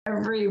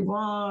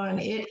Everyone,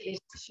 it is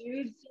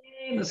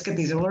Tuesday. Let's get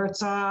these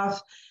alerts off.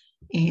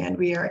 And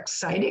we are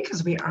excited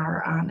because we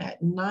are on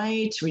at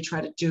night. We try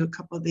to do a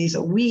couple of these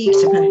a week,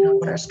 depending on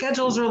what our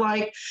schedules are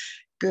like.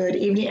 Good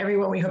evening,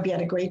 everyone. We hope you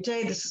had a great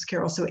day. This is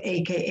Carol Sue,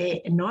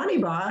 aka Naughty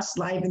Boss,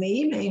 live in the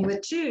evening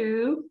with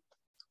two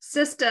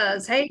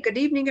sisters. Hey, good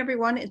evening,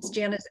 everyone. It's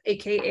Janice,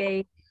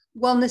 aka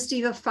Wellness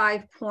Diva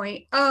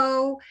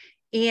 5.0.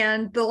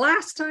 And the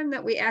last time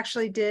that we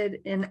actually did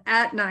an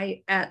at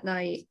night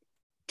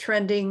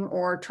trending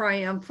or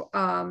triumph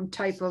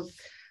type of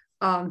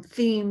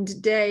themed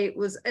day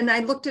was, and I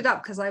looked it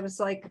up because I was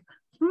like,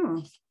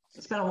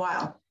 It's been a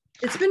while.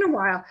 It's been a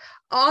while.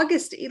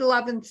 August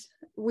 11th,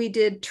 we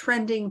did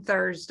Trending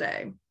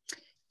Thursday.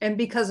 And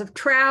because of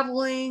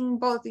traveling,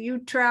 both you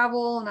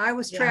travel and I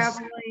was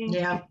traveling.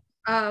 Yeah.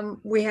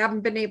 We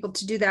haven't been able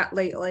to do that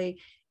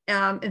lately.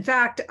 In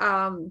fact,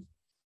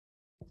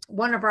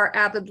 one of our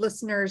avid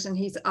listeners, and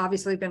he's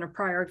obviously been a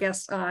prior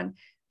guest on,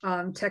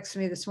 texted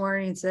me this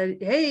morning and said,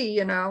 hey,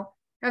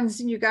 haven't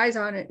seen you guys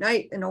on at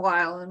night in a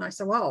while. And I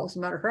said, well, as a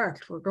matter of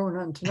fact, we're going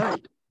on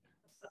tonight.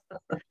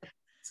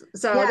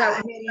 So yeah, that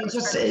I mean,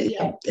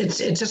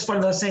 it's just one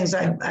of those things.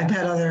 I've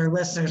had other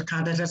listeners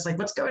contact us like,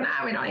 what's going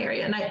on? We don't hear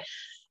you. And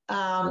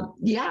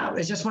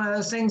it's just one of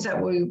those things that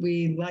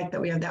we like,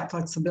 that we have that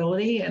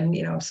flexibility. And,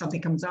 if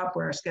something comes up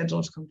where our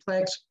schedules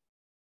conflict,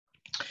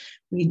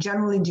 we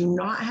generally do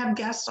not have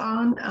guests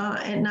on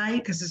at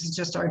night, because this is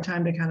just our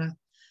time to kind of,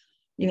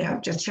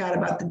 just chat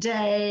about the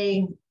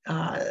day,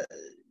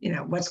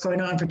 what's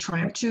going on for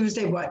Triumph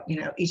Tuesday, what,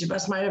 each of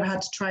us might have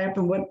had to triumph,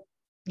 and what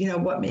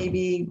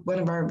maybe one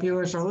of our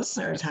viewers or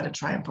listeners had to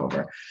triumph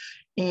over.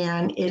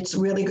 And it's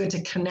really good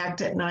to connect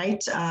at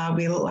night. A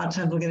lot of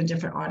times we'll get a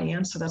different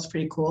audience, so that's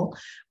pretty cool.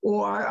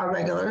 Or our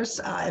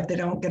regulars, if they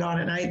don't get on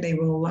at night, they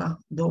will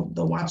they'll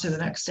watch it the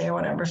next day or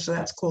whatever. So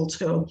that's cool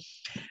too.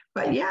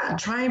 But yeah,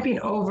 triumphing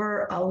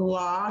over a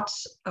lot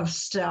of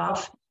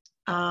stuff.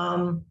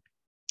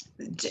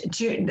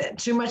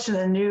 Too much in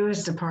the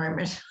news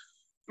department.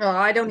 Oh,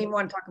 I don't even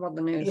want to talk about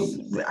the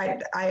news.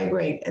 I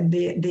agree.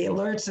 The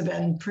alerts have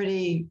been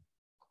pretty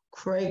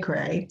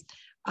cray.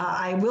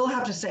 I will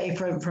have to say,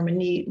 from a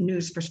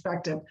news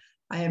perspective,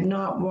 I have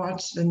not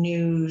watched the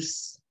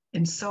news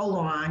in so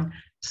long.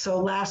 So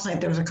last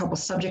night there was a couple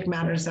subject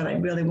matters that I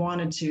really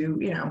wanted to,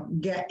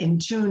 get in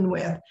tune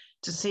with,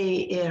 to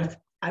see if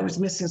I was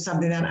missing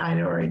something that I'd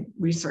already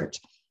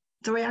researched.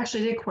 So I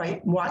actually did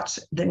quite watch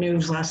the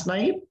news last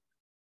night.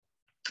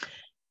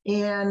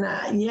 And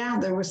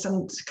there was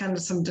some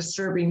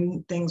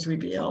disturbing things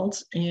revealed,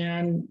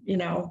 and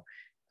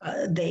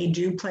they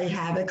do play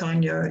havoc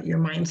on your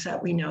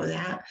mindset. We know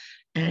that,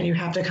 and you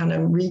have to kind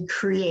of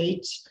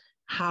recreate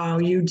how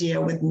you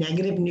deal with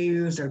negative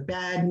news or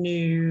bad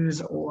news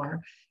or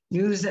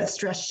news that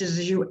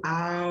stretches you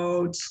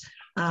out.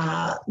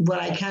 What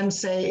I can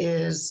say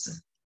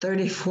is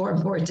 34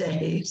 more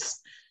days.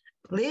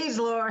 Please,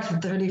 Lord,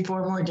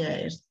 34 more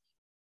days,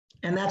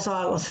 and that's all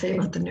I will say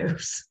about the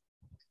news.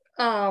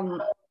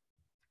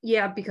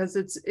 Because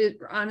it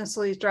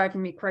honestly is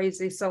driving me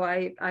crazy. So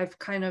I've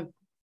kind of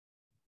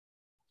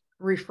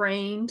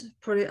refrained,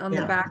 put it on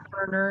the back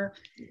burner.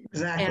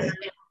 Exactly.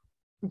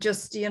 And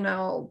just,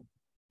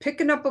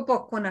 picking up a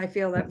book when I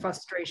feel that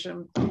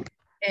frustration.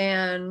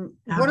 And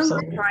first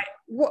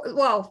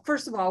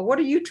of all, what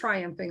are you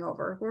triumphing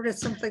over? What is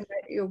something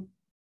that you...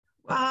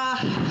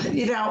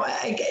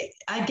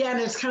 again,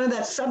 it's kind of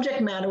that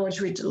subject matter,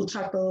 which we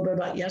talked a little bit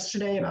about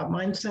yesterday, about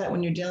mindset,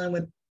 when you're dealing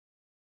with,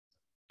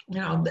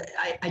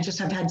 I just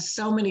have had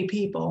so many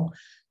people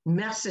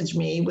message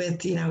me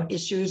with,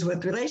 issues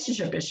with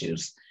relationship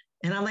issues.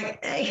 And I'm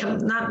like, hey, I'm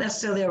not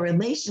necessarily a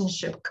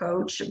relationship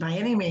coach by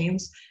any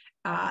means.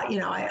 I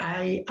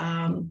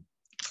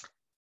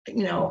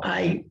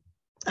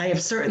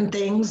have certain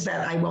things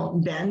that I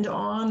won't bend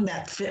on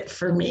that fit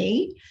for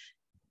me.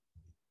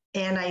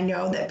 And I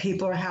know that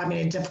people are having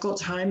a difficult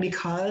time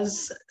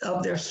because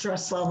of their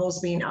stress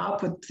levels being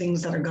up with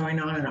things that are going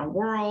on in our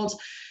world,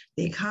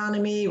 the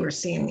economy. We're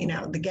seeing,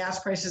 the gas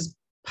prices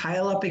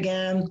pile up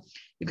again.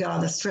 You've got all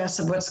the stress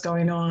of what's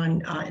going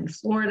on in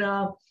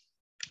Florida.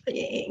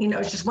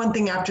 It's just one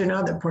thing after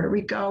another. Puerto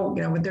Rico,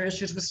 with their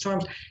issues with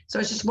storms. So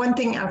it's just one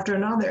thing after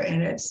another.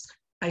 And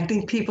I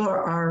think people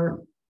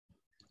are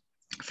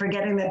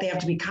forgetting that they have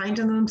to be kind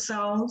to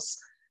themselves.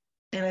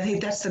 And I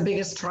think that's the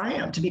biggest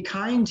triumph, to be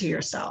kind to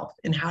yourself.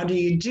 And how do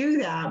you do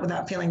that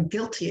without feeling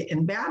guilty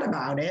and bad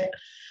about it?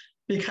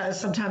 Because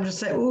sometimes you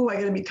say, oh, I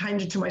got to be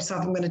kinder to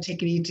myself. I'm going to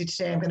take it easy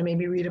today. I'm going to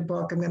maybe read a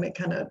book. I'm going to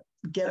kind of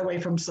get away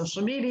from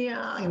social media.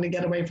 I'm going to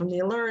get away from the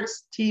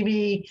alerts,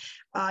 TV,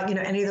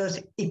 any of those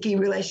icky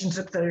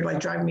relationships that are like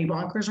driving me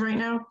bonkers right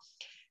now.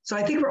 So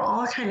I think we're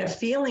all kind of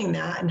feeling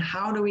that. And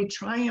how do we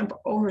triumph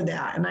over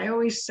that? And I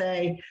always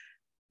say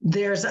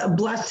there's a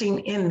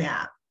blessing in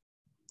that.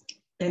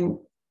 And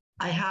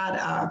I had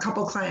a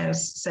couple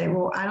clients say,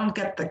 well, I don't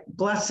get the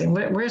blessing.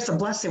 Where's the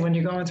blessing when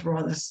you're going through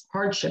all this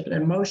hardship and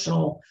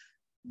emotional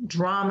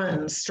drama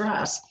and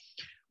stress?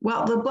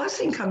 Well, the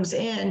blessing comes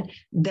in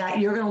that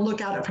you're going to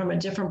look at it from a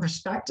different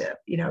perspective.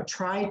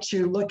 Try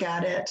to look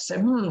at it, say,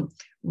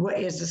 what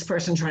is this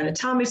person trying to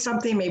tell me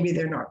something? Maybe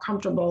they're not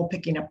comfortable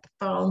picking up the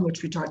phone,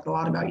 which we talked a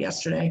lot about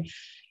yesterday.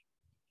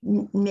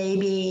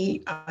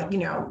 Maybe,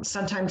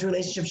 sometimes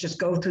relationships just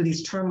go through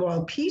these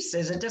turmoil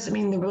pieces. It doesn't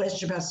mean the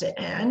relationship has to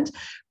end,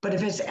 but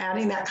if it's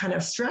adding that kind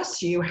of stress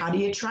to you, how do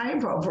you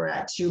triumph over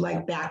it? To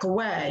like back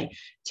away,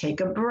 take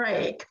a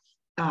break,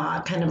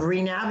 kind of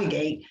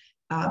re-navigate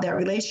that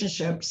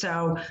relationship.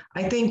 So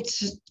I think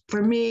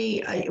for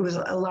me, it was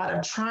a lot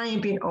of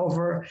triumphing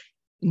over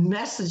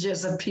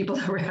messages of people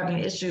that were having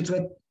issues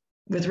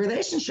with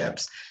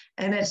relationships.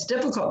 And it's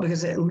difficult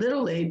because it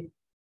literally,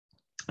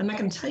 I'm not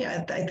going to tell you, I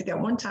think at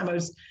one time I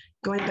was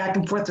going back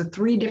and forth with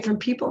 3 different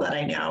people that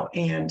I know.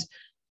 And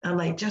I'm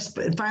like,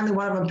 finally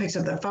one of them picks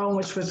up the phone,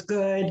 which was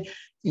good,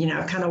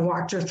 kind of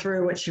walked her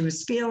through what she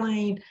was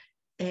feeling.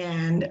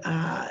 And,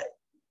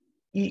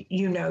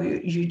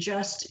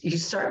 you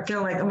start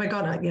feeling like, oh my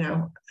God,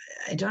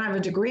 I don't have a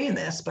degree in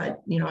this,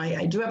 but,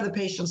 I do have the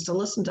patience to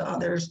listen to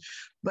others.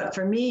 But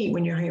for me,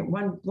 when you're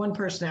one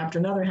person after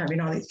another having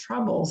all these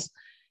troubles,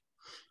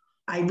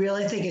 I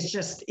really think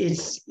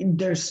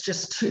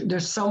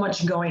there's so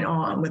much going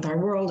on with our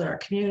world, our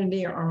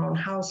community, our own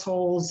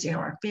households,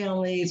 our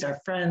families,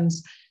 our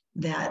friends,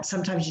 that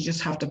sometimes you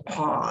just have to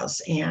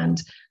pause.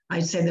 And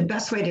I'd say the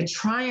best way to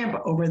triumph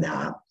over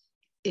that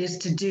is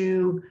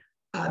to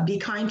be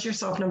kind to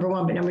yourself, number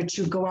one, but number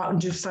 2, go out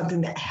and do something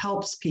that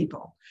helps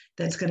people,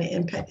 that's going to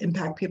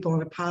impact people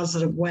in a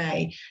positive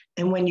way.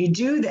 And when you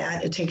do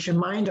that, it takes your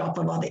mind off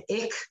of all the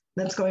ick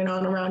that's going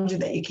on around you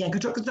that you can't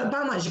control, because the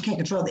bottom line is you can't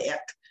control the ick.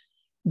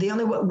 The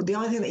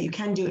only thing that you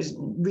can do is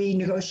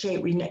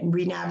renegotiate,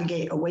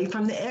 re-navigate away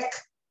from the ick,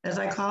 as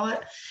I call it.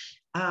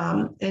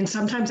 And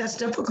sometimes that's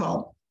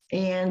difficult.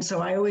 And so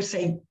I always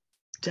say,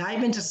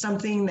 dive into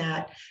something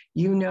that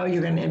you're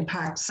going to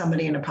impact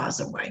somebody in a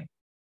positive way.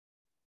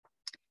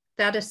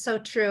 That is so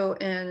true.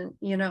 And,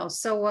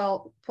 so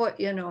well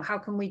put, how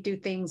can we do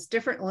things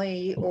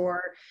differently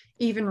or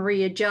even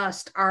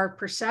readjust our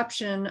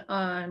perception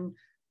on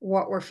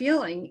what we're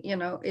feeling?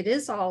 It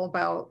is all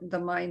about the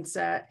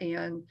mindset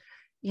and,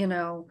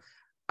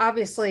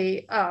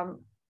 obviously,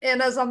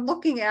 and as I'm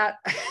looking at,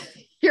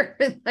 you're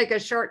in like a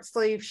short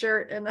sleeve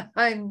shirt and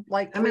I'm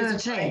in a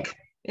tank.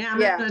 Yeah,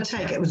 I'm in a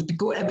tank. It was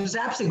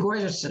absolutely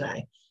gorgeous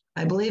today.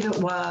 I believe it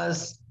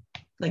was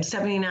like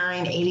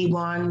 79,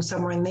 81,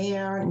 somewhere in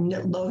there,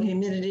 low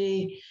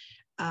humidity.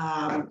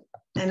 And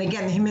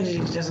again, the humidity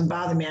doesn't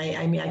bother me.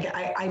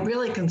 I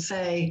really can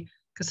say,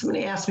 because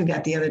somebody asked me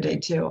that the other day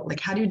too, like,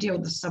 how do you deal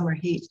with the summer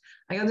heat?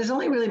 I go, there's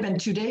only really been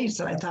 2 days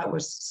that I thought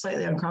was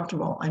slightly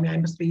uncomfortable. I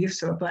must be used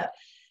to it, but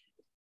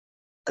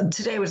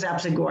today was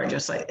absolutely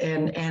gorgeous.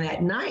 And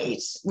at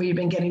night, we've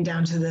been getting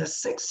down to the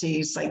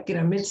 60s,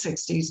 mid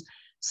 60s.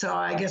 So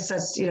I guess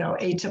that's,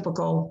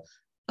 atypical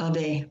of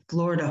a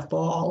Florida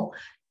fall.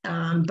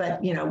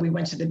 But, we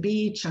went to the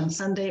beach on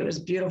Sunday. It was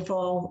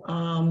beautiful.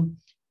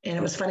 And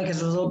it was funny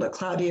because it was a little bit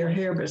cloudier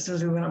here, but as soon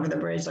as we went over the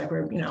bridge,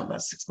 we're,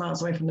 about 6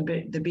 miles away from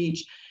the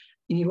beach,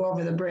 and you go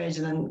over the bridge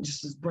and then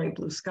just this bright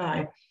blue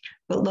sky,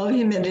 but low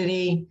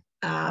humidity.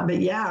 But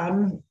yeah,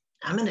 I'm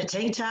in a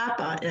tank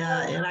top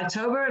in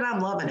October and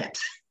I'm loving it.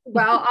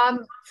 Well,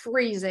 I'm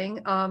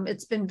freezing.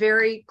 It's been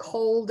very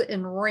cold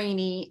and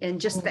rainy and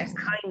just that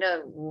kind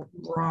of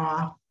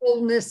raw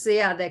coldness.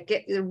 Yeah,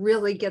 it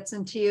really gets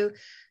into you.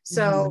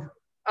 So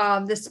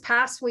this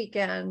past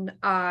weekend,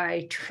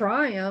 I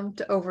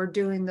triumphed over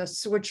doing the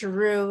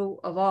switcheroo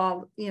of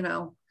all,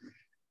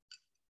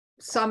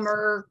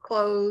 summer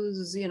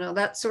clothes,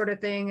 that sort of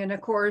thing. And of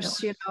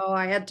course,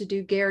 I had to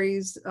do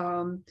Gary's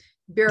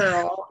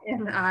bureau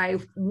and I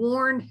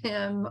warned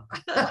him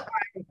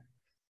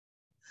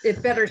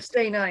it better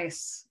stay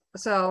nice.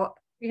 So,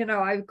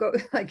 I go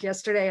like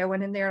yesterday, I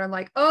went in there and I'm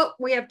like, oh,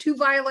 we have 2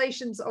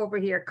 violations over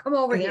here. Come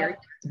over here.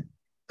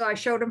 So I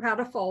showed him how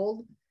to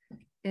fold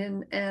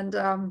and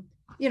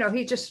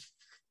he just,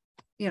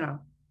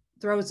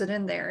 throws it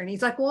in there and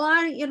he's like,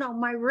 well,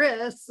 my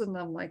wrists. And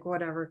I'm like,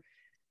 whatever.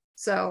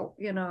 So,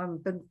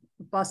 I've been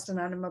busting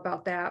on him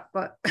about that.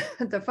 But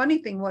the funny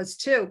thing was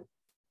too,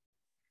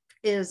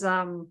 is,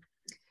 as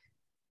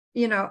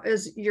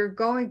you're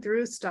going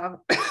through stuff,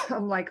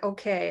 I'm like,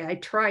 okay,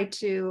 I'm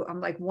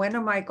like, when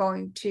am I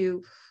going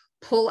to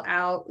pull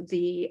out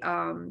the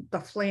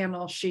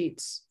flannel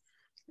sheets?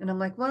 And I'm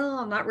like, well,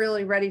 I'm not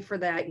really ready for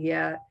that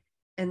yet.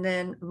 And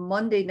then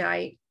Monday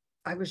night,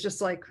 I was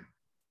just like,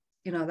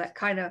 that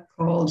kind of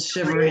cold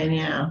shivering.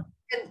 Yeah.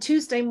 And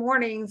Tuesday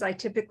mornings, I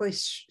typically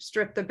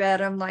strip the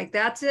bed. I'm like,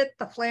 that's it.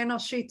 The flannel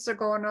sheets are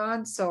going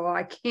on. So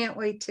I can't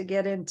wait to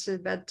get into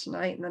bed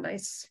tonight in the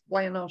nice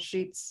flannel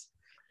sheets.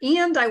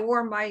 And I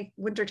wore my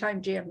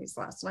wintertime jammies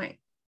last night.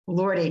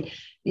 Lordy.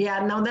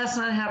 Yeah, no, that's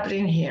not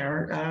happening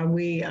here.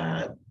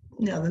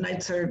 The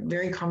nights are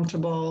very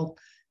comfortable.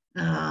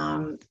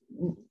 And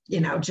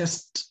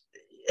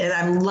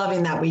I'm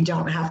loving that we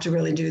don't have to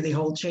really do the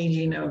whole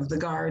changing of the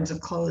guards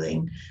of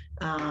clothing.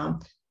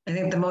 And I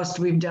think the most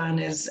we've done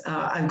is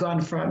I've gone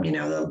from, you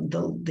know,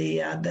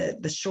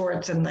 the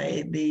shorts and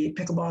the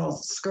pickleball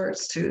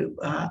skirts to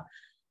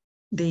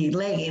the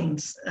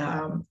leggings,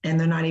 and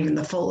they're not even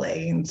the full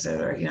leggings,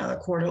 they're, you know, the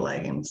quarter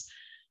leggings.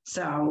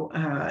 So,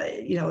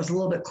 you know, it was a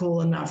little bit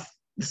cool enough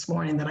this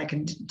morning that I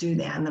could do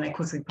that. And then I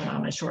quickly put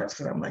on my shorts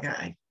because I'm like,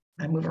 I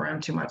move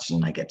around too much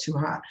and I get too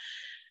hot.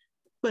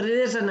 But it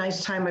is a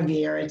nice time of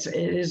year.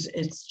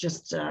 It's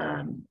just,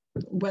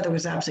 weather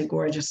was absolutely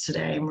gorgeous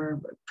today. And we're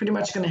pretty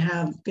much going to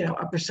have, you know,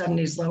 upper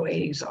 70s, low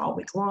 80s all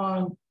week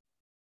long,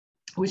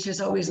 which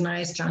is always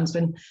nice. John's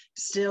been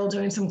still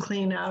doing some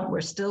cleanup. We're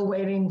still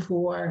waiting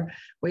for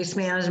Waste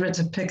Management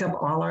to pick up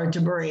all our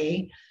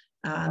debris.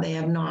 They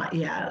have not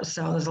yet.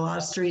 So there's a lot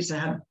of streets that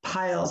have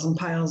piles and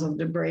piles of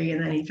debris.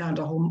 And then he found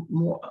a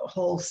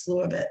whole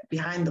slew of it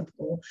behind the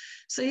pool.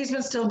 So he's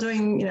been still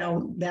doing, you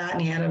know, that.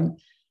 And he had a,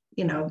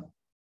 you know,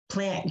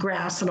 plant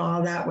grass and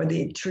all that with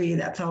the tree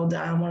that fell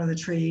down, one of the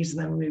trees.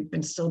 And then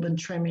we've still been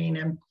trimming.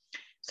 And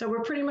so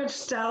we're pretty much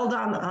settled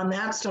on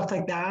that stuff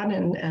like that.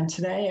 And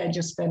today I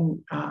just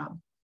been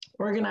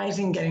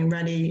organizing, getting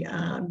ready.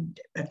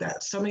 I've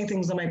got so many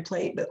things on my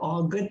plate, but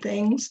all good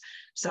things.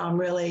 So I'm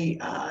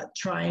really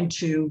trying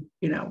to,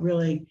 you know,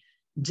 really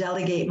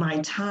delegate my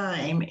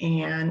time.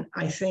 And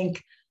I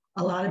think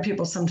a lot of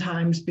people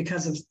sometimes,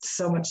 because of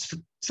so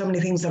many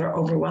things that are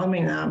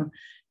overwhelming them,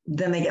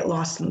 then they get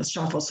lost in the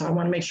shuffle. So I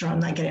want to make sure I'm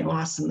not getting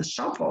lost in the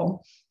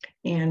shuffle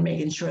and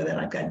making sure that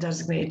I've got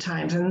designated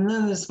times. And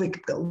then this week,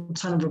 I've got a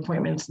ton of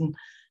appointments and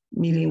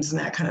meetings and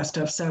that kind of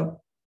stuff.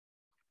 So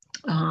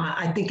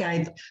I think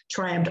I've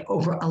triumphed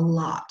over a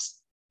lot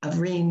of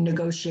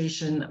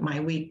renegotiation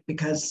my week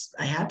because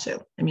I had to.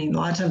 I mean, a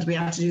lot of times we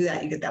have to do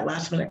that. You get that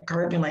last minute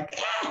curve and like,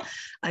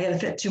 I got to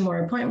fit 2 more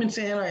appointments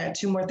in, or I got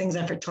 2 more things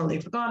I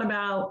totally forgot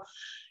about.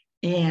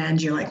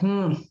 And you're like,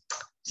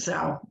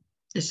 So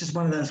it's just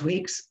one of those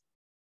weeks.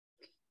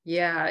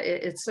 Yeah,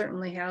 it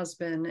certainly has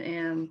been.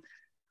 And,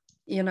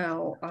 you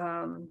know,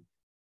 I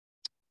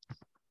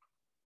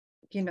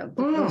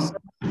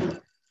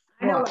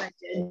know what I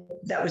did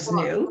that was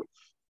new.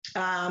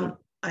 I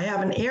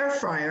have an air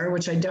fryer,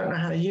 which I don't know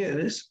how to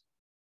use.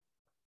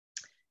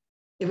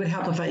 It would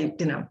help if I,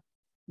 you know,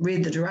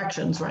 read the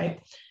directions,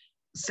 right?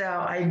 So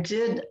I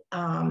did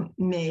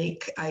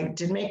make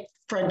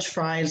French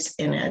fries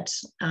in it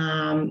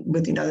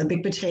with, you know, the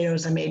big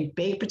potatoes. I made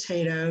baked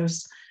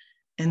potatoes.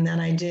 And then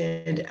I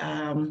did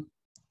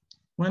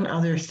one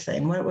other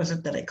thing. What was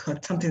it that I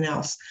cooked? Something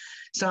else.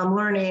 So I'm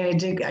learning. I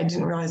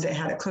didn't realize it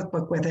had a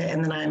cookbook with it.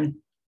 And then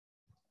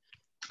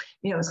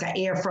you know, it's got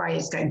air fry,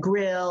 it's got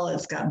grill,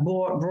 it's got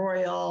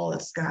broil,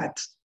 it's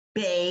got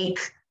bake,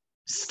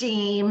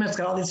 steam, it's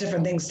got all these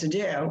different things to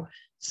do.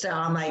 So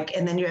I'm like,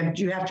 and then you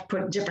have to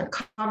put different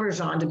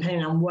covers on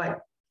depending on what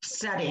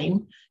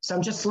setting. So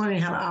I'm just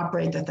learning how to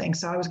operate the thing.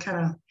 So I was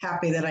kind of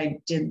happy that I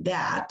did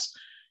that.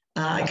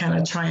 I kind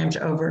of triumphed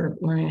over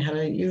learning how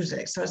to use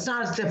it. So it's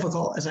not as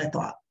difficult as I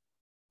thought.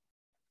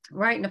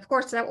 Right. And of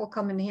course that will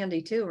come in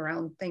handy too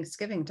around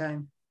Thanksgiving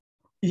time.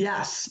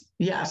 Yes.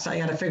 I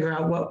got to figure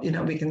out what, you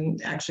know, we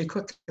can actually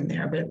cook in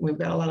there, but we've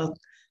got a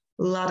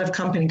lot of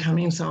company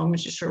coming. So I'm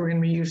just sure we're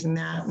going to be using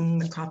that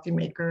and the coffee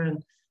maker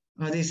and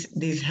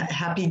these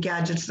happy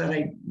gadgets that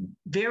I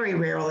very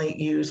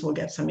rarely use will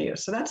get some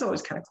use. So that's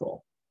always kind of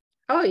cool.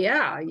 Oh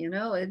yeah. You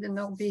know, and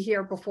they'll be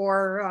here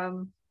before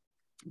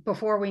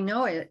we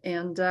know it.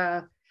 And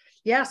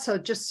yeah, so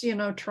just, you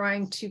know,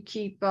 trying to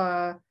keep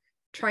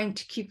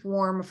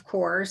warm, of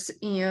course.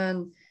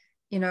 And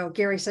you know,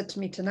 Gary said to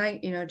me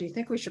tonight, you know, do you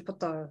think we should put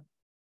the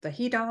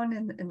heat on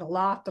in the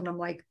loft? And I'm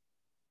like,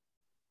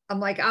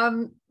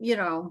 you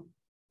know,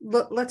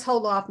 let's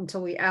hold off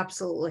until we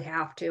absolutely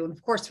have to. And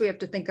of course we have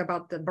to think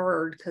about the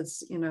bird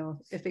because, you know,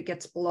 if it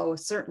gets below a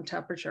certain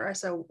temperature, I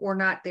said, we're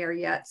not there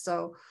yet.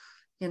 So,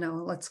 you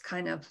know, let's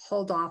kind of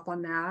hold off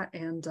on that.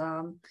 And,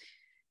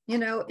 you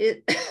know,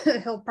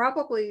 he'll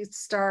probably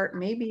start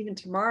maybe even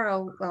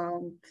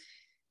tomorrow.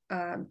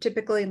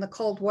 Typically in the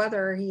cold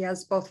weather, he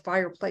has both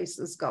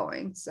fireplaces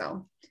going.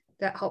 So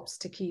that helps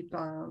to keep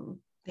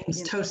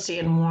things toasty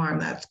and warm.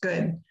 That's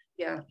good.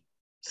 Yeah.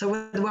 So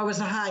what was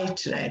the high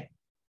today?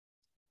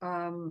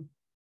 I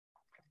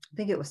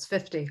think it was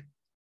 50.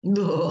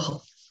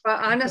 Ugh. But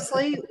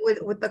honestly,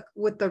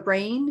 with the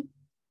rain,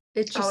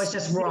 it's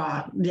just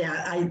raw.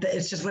 Yeah,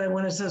 it's just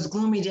when it's those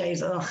gloomy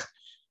days. Ugh,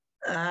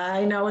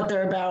 I know what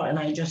they're about, and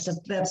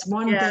that's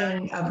one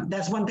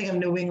thing of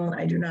New England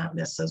I do not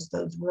miss,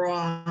 those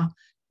raw,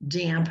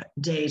 damp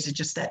days. It's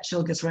just that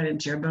chill gets right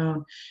into your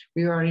bone.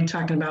 We were already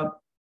talking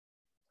about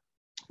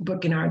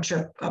booking our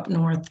trip up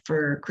north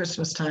for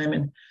Christmas time,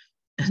 and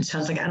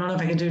John's like, I don't know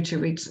if I can do 2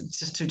 weeks. It's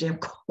just too damn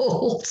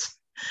cold.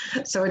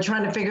 So we're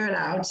trying to figure it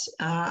out.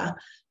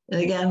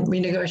 Again,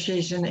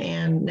 renegotiation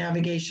and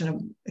navigation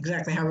of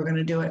exactly how we're going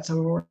to do it.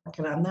 So we're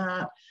working on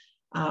that.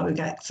 We've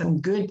got some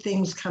good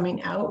things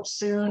coming out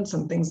soon,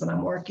 some things that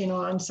I'm working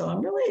on. So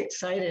I'm really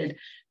excited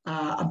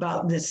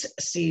about this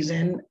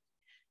season.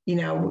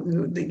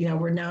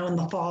 we're now in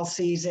the fall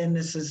season.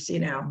 This is,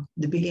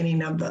 the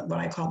beginning of what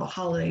I call the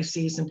holiday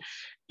season.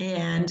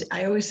 And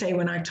I always say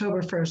when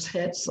October 1st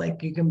hits,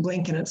 like you can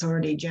blink and it's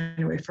already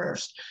January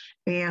 1st.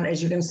 And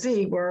as you can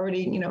see, we're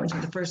already,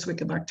 into the first week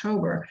of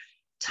October.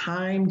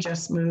 Time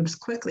just moves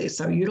quickly.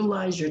 So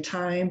utilize your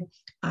time,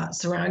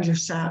 surround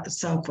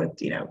yourself with,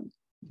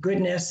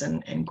 goodness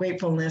and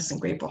gratefulness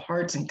and grateful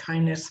hearts and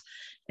kindness.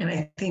 And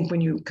I think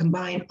when you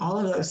combine all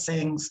of those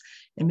things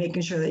and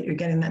making sure that you're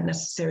getting that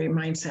necessary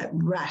mindset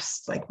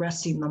rest, like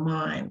resting the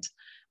mind,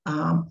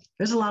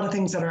 there's a lot of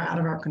things that are out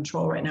of our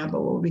control right now,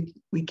 but what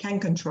we can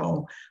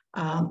control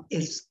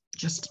is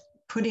just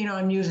putting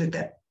on music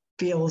that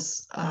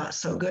feels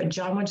so good.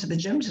 John went to the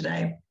gym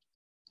today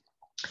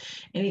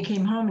and he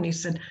came home and he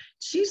said,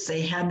 geez,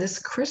 they had this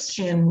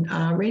Christian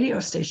radio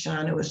station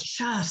on. It was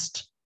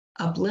just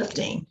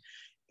uplifting.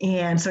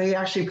 And so he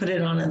actually put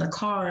it on in the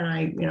car, and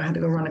I had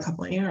to go run a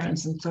couple of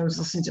errands. And so I was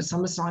listening to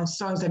some of the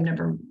songs I've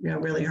never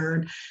really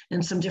heard,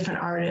 and some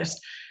different artists.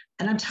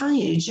 And I'm telling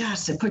you,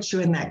 it puts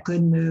you in that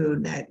good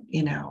mood that,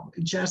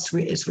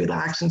 it's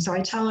relaxing. So I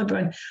tell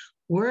everyone,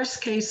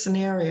 worst case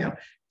scenario,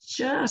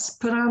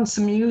 just put on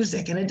some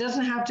music. And it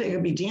doesn't have to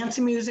be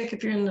dancing music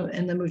if you're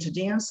in the mood to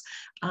dance,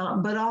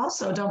 but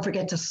also don't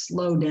forget to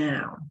slow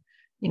down,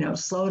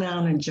 slow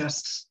down and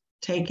just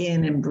take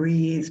in and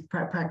breathe,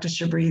 practice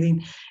your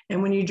breathing.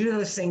 And when you do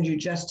those things,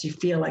 you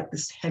feel like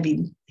this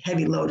heavy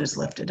load is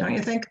lifted, don't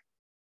you think?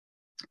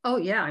 Oh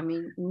yeah. I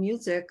mean,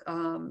 music,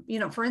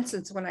 for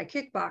instance, when I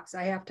kickbox,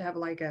 I have to have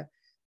like a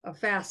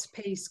fast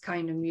paced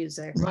kind of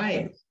music.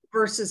 Right.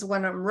 Versus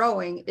when I'm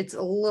rowing, it's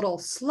a little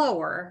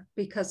slower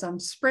because I'm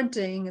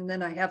sprinting and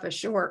then I have a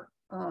short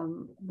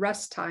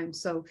rest time.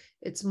 So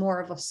it's more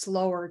of a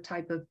slower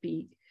type of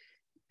beat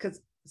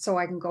so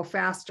I can go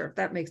faster, if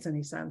that makes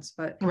any sense.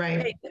 But right.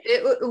 Hey,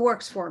 it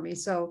works for me.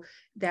 So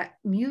that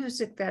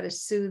music that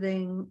is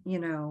soothing,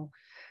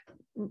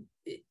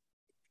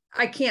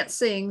 I can't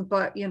sing,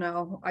 but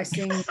I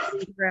sing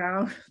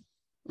around.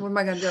 What am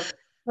I going to do?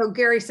 So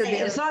Gary said,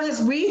 as long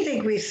as we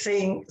think we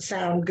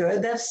sound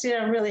good, that's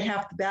really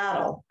half the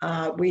battle.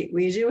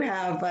 We do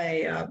have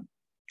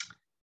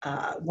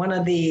one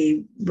of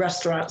the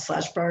restaurants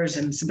 / bars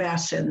in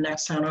Sebastian,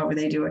 next town over.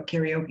 They do a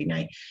karaoke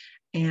night,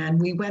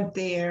 and we went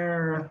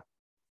there.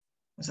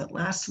 Was it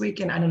last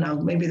weekend? I don't know,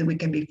 maybe the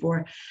weekend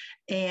before.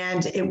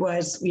 And it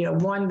was,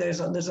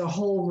 there's a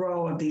whole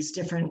row of these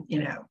different,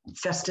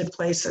 festive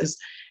places.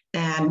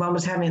 And one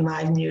was having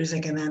live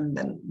music, and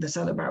then this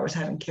other bar was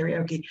having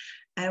karaoke.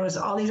 And it was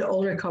all these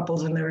older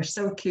couples, and they were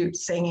so cute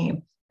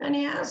singing. And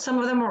yeah, some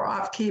of them were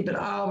off key, but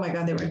oh my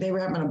God, they were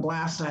having a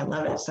blast, and I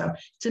love it. So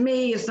to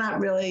me, it's not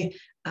really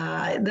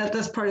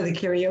that's part of the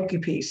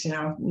karaoke piece.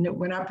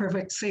 We're not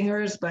perfect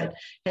singers, but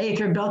hey, if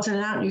you're belting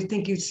it out and you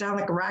think you sound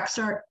like a rock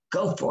star,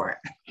 go for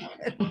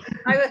it.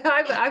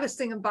 I was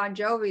singing Bon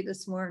Jovi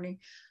this morning,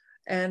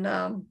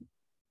 and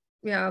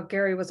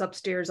Gary was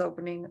upstairs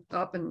opening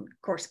up, and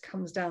of course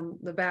comes down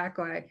the back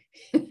way.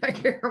 I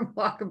hear him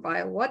walking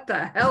by. What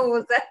the hell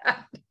was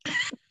that?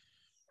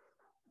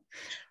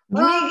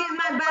 Let me get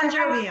my Bon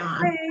Jovi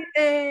on. Right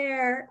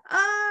there.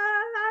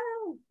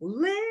 Oh,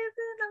 living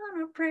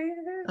on a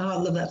prayer. Oh, I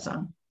love that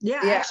song.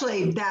 Yeah.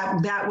 Actually,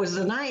 that was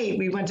the night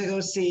we went to go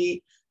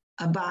see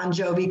a Bon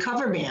Jovi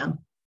cover band.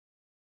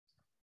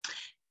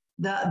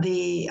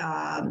 The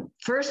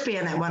first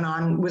band that went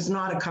on was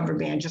not a cover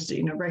band, just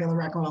regular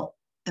rock and roll.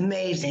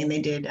 Amazing.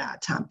 They did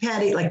Tom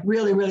Petty, like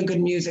really, really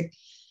good music.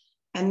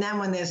 And then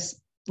when this,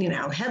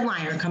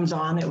 headliner comes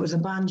on, it was a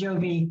Bon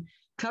Jovi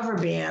cover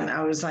band.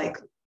 I was like,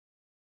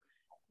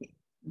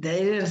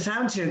 they didn't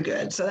sound too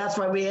good. So that's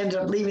why we ended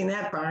up leaving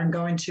that bar and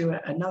going to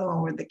another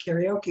one where the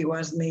karaoke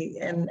was.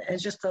 And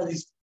it's just all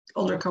these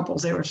older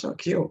couples, they were so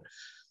cute.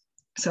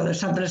 So there's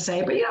something to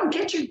say, but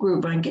get your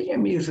groove on, get your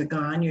music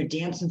on, your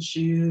dancing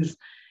shoes,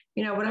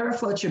 whatever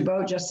floats your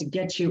boat, just to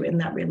get you in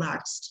that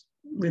relaxed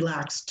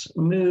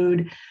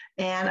mood.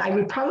 And I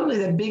would probably,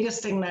 the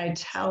biggest thing that I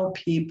tell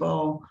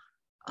people,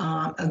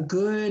 a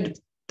good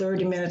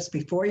 30 minutes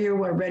before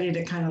you are ready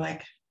to kind of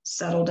like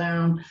settle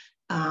down,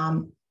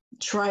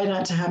 try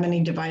not to have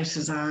any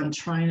devices on,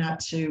 try not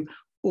to,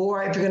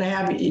 or if you're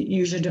going to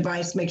use your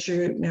device, make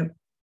sure you're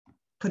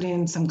putting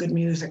in some good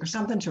music or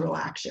something to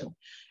relax you.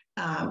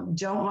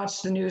 Don't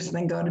watch the news and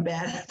then go to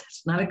bed.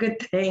 That's not a good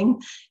thing,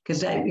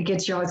 because it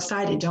gets you all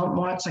excited. Don't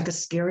watch like a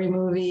scary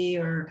movie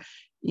or,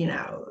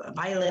 a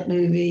violent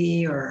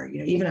movie or,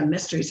 even a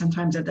mystery.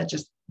 Sometimes that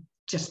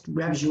just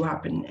revs you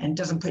up and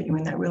doesn't put you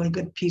in that really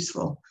good,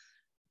 peaceful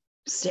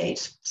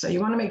state. So you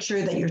want to make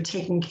sure that you're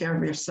taking care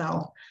of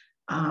yourself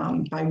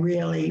by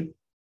really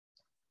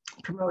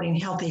promoting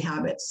healthy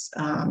habits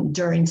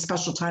during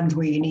special times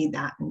where you need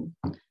that. And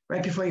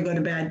right before you go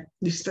to bed, at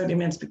least 30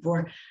 minutes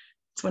before,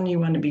 it's when you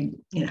want to be,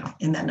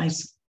 in that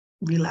nice,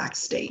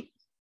 relaxed state.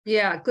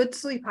 Yeah, good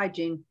sleep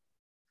hygiene.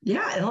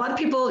 Yeah, and a lot of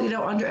people,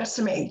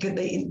 underestimate.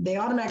 They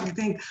automatically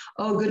think,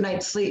 oh, good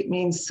night's sleep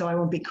means so I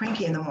won't be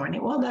cranky in the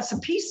morning. Well, that's a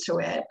piece to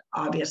it,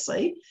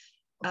 obviously.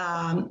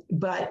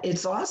 But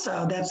it's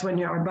also, that's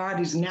when our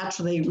bodies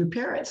naturally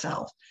repair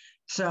itself.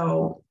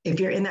 So if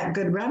you're in that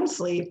good REM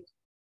sleep,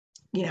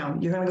 you know,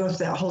 you're going to go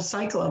through that whole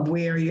cycle of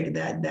where you're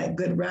that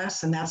good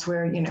rest. And that's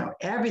where, you know,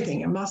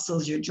 everything, your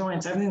muscles, your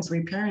joints, everything's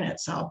repairing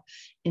itself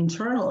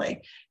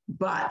internally.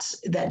 But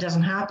that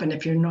doesn't happen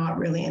if you're not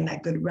really in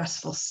that good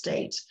restful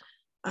state.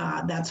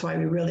 That's why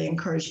we really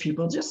encourage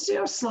people just, you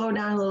know, slow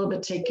down a little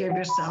bit, take care of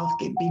yourself,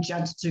 be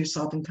gentle to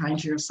yourself and kind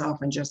to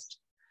yourself, and just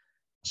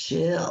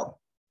chill.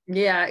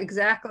 Yeah,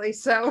 exactly.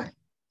 So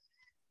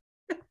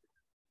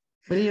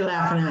what are you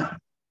laughing at?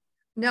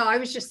 no, I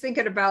was just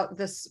thinking about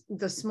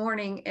this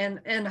morning,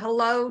 and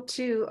hello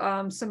to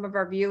some of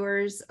our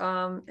viewers.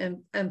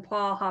 And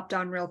Paul hopped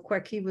on real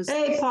quick.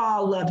 Hey,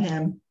 Paul, love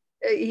him.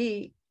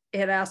 He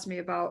had asked me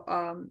about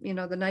you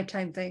know, the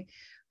nighttime thing,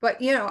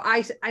 but you know,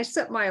 I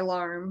set my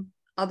alarm,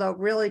 although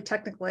really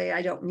technically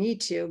I don't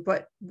need to.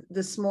 But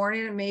this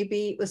morning,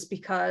 maybe it was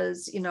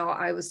because, you know,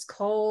 I was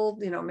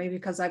cold, you know, maybe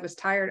because I was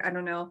tired, I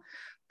don't know.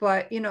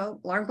 But you know,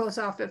 alarm goes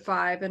off at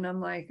 5, and I'm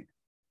like,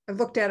 I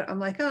looked at it, I'm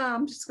like, oh,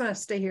 I'm just going to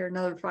stay here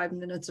another 5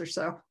 minutes or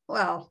so.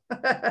 Well,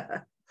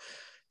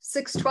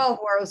 6:12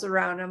 rolls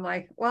around. I'm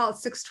like, well,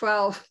 it's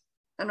 6:12.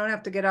 I don't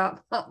have to get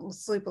up. I'll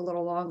sleep a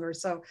little longer.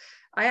 So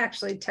I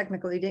actually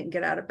technically didn't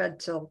get out of bed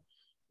till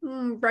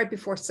right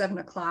before 7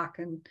 o'clock.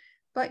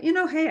 But you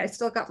know, hey, I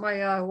still got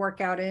my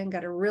workout in,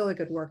 got a really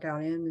good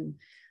workout in.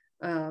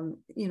 And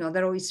you know,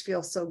 that always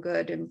feels so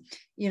good. And,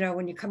 you know,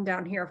 when you come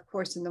down here, of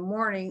course, in the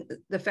morning,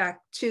 the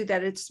fact too,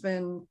 that it's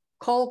been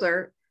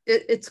colder,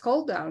 it's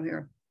cold down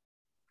here,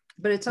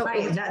 but it's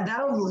okay. Right,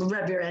 that'll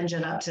rev your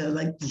engine up to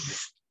like.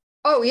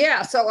 Oh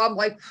yeah. So I'm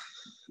like,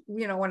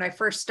 you know, when I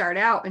first start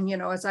out, and you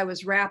know, as I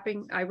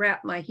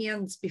wrap my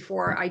hands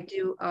before I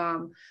do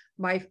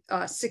my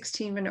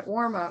 16-minute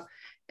warm up.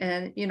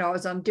 And you know,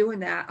 as I'm doing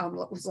that,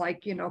 it was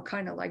like, you know,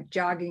 kind of like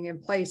jogging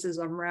in place as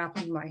I'm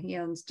wrapping my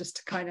hands, just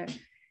to kind of,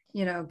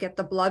 you know, get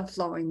the blood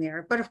flowing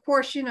there. But of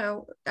course, you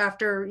know,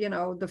 after, you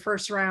know, the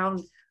first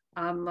round,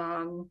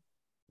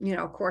 you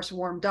know, of course,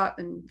 warmed up,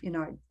 and, you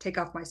know, I take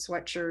off my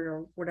sweatshirt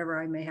or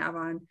whatever I may have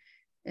on.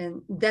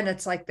 And then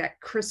it's like that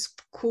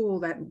crisp cool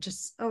that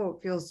just, oh,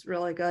 it feels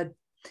really good.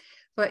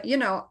 But, you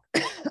know,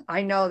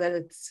 I know that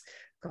it's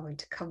going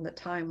to come the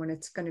time when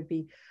it's going to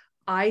be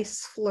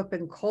ice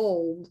flipping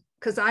cold,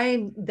 because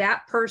I'm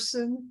that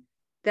person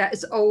that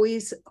is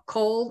always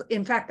cold.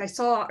 In fact, I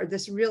saw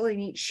this really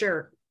neat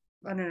shirt.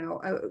 I don't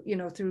know, you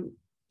know, through,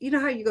 you know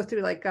how you go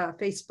through like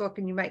Facebook,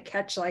 and you might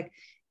catch like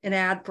an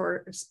ad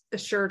for a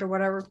shirt or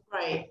whatever.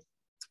 Right.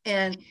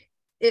 And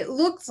it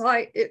looks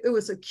like it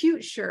was a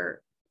cute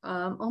shirt,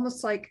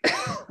 almost like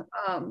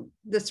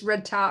this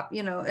red top,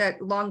 you know,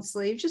 at long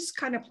sleeve, just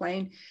kind of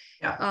plain.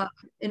 Yeah.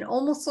 And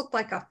almost looked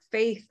like a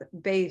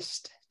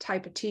faith-based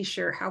type of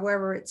t-shirt.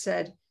 However, it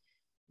said,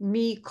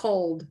 "Me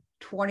cold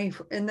 20,"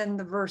 and then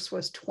the verse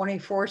was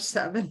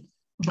 24/7.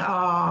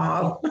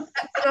 Oh. And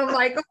I'm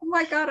like, oh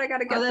my God, I got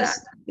to get that.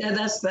 Yeah,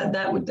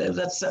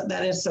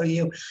 that is so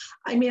you.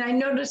 I mean, I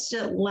noticed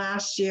it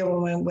last year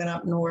when we went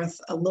up north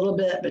a little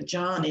bit, but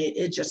John,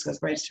 it just goes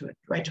right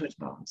to his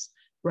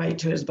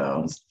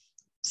bones.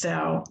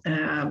 So,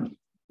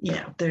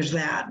 yeah, there's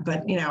that.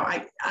 But you know,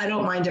 I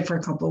don't mind it for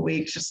a couple of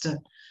weeks just to,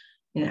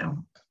 you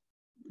know,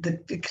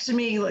 to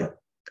me, like,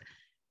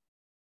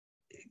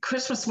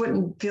 Christmas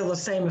wouldn't feel the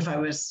same if I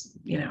was,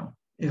 you know,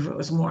 if it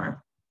was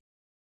warm.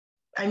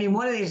 I mean,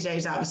 one of these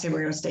days, obviously,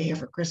 we're going to stay here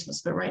for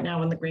Christmas. But right now,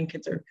 when the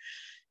grandkids are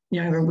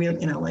younger, we,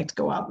 you know, like to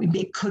go out. We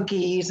bake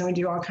cookies and we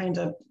do all kinds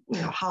of,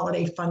 you know,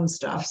 holiday fun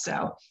stuff.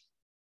 So,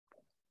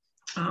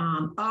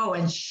 oh,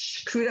 and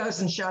kudos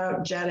and shout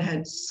out,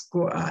 Jed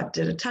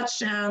did a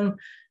touchdown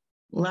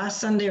last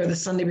Sunday or the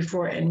Sunday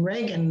before, and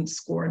Reagan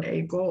scored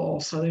a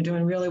goal. So they're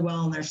doing really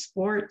well in their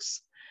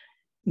sports.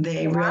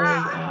 They really,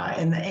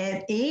 and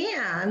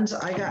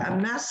I got a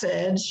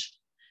message.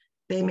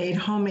 They made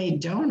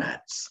homemade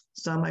donuts.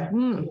 So I'm like,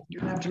 you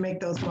have to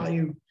make those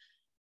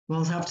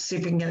we'll have to see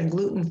if we can get a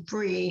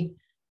gluten-free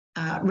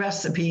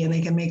recipe, and they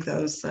can make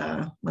those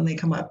when they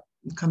come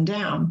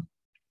down.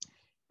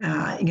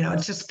 You know,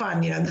 it's just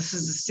fun. You know, this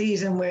is a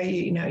season where,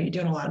 you know, you're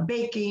doing a lot of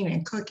baking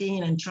and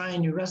cooking and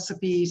trying new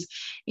recipes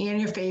and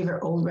your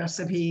favorite old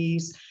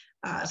recipes.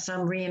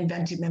 Some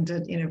reinventing them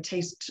to, you know,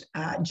 taste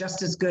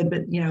just as good,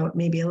 but, you know,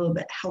 maybe a little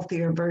bit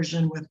healthier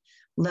version with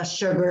less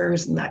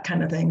sugars and that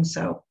kind of thing.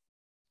 So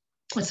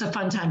it's a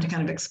fun time to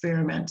kind of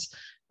experiment,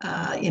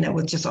 you know,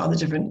 with just all the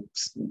different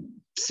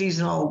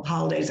seasonal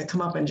holidays that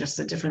come up and just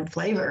the different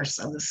flavors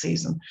of the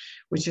season,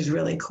 which is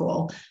really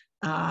cool.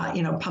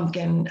 You know,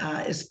 pumpkin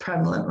is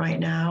prevalent right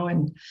now,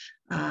 and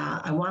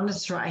I wanted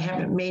to try. I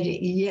haven't made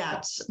it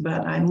yet,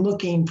 but I'm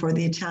looking for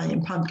the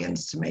Italian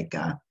pumpkins to make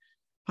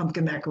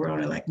pumpkin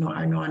macaroni like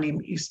our Nani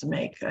used to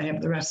make. I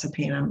have the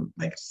recipe, and I'm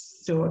like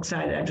so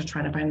excited. I'm just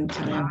trying to find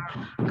Italian.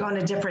 I'm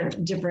going to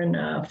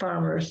different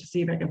farmers to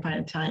see if I can find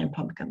Italian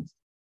pumpkins.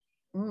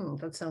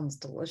 That sounds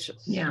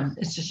delicious. Yeah,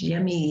 it's just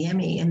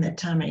yummy in the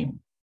tummy.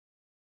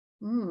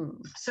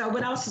 So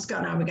what else is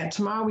going on? We got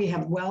tomorrow, we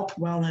have Wealth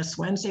Wellness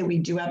Wednesday. We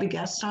do have a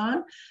guest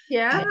on.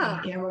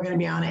 Yeah. And we're going to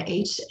be on at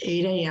 8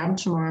 a.m.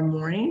 tomorrow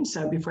morning.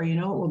 So before you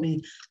know it, we'll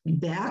be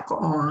back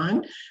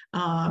on.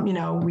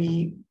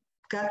 We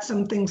got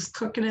some things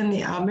cooking in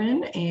the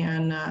oven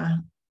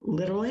and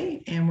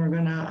literally, and we're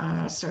going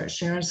to start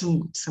sharing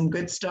some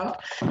good stuff.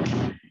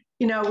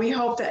 We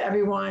hope that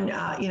everyone,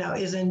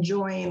 is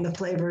enjoying the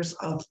flavors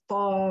of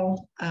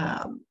fall.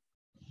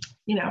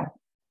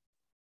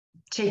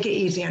 Take it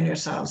easy on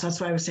yourselves. That's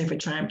why I would say for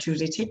Triumph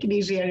Tuesday, take it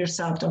easy on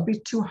yourself. Don't be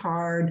too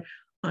hard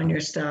on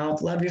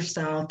yourself. Love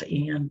yourself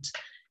and,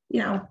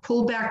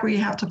 pull back where you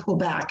have to pull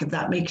back. If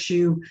that makes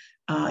you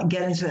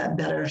get into that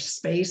better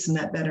space and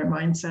that better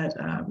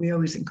mindset, we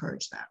always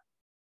encourage that.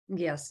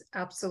 Yes,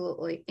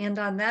 absolutely. And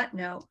on that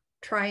note,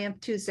 Triumph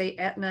Tuesday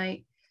at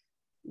night,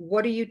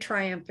 what are you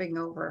triumphing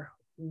over?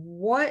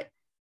 What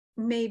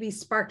maybe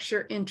sparks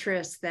your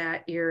interest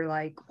that you're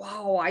like,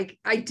 wow, I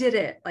did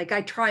it. Like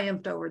I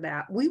triumphed over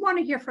that. We want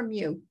to hear from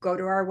you. Go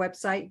to our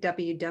website,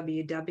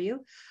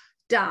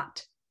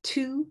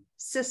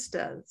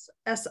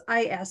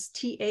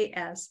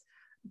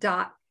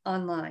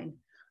 www.twosistas.online.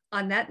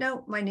 On that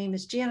note, my name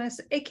is Janice,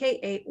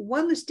 aka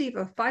Wellness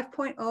Diva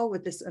 5.0,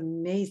 with this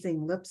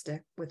amazing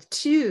lipstick with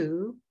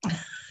two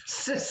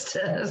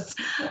sisters.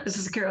 This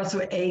is Carol,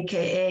 so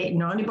aka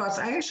Naughty Boss.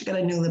 I actually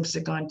got a new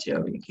lipstick on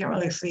too. You can't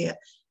really see it.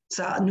 It's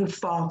a new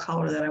fall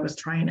color that I was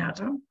trying out.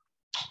 I'm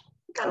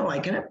kind of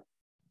liking it.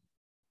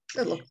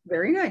 It looks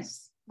very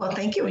nice. Well,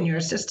 thank you. And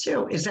yours is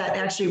too. Is that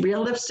actually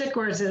real lipstick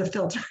or is it a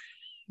filter?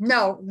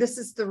 No, this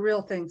is the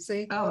real thing.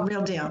 See? Oh,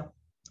 real deal.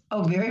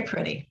 Oh, very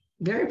pretty.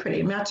 Very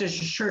pretty. Matches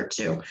your shirt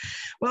too.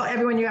 Well,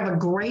 everyone, you have a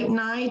great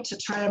night.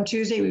 Triumph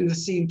Tuesday. We will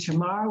see you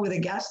tomorrow with a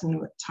guest and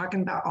we're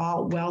talking about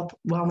all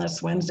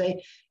Wellness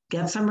Wednesday.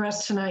 Get some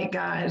rest tonight,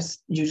 guys.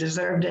 You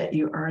deserved it.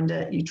 You earned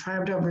it. You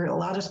triumphed over a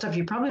lot of stuff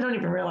you probably don't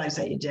even realize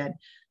that you did.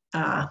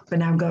 But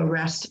now go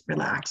rest,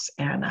 relax,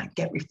 and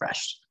get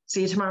refreshed.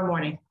 See you tomorrow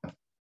morning.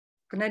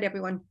 Good night,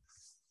 everyone.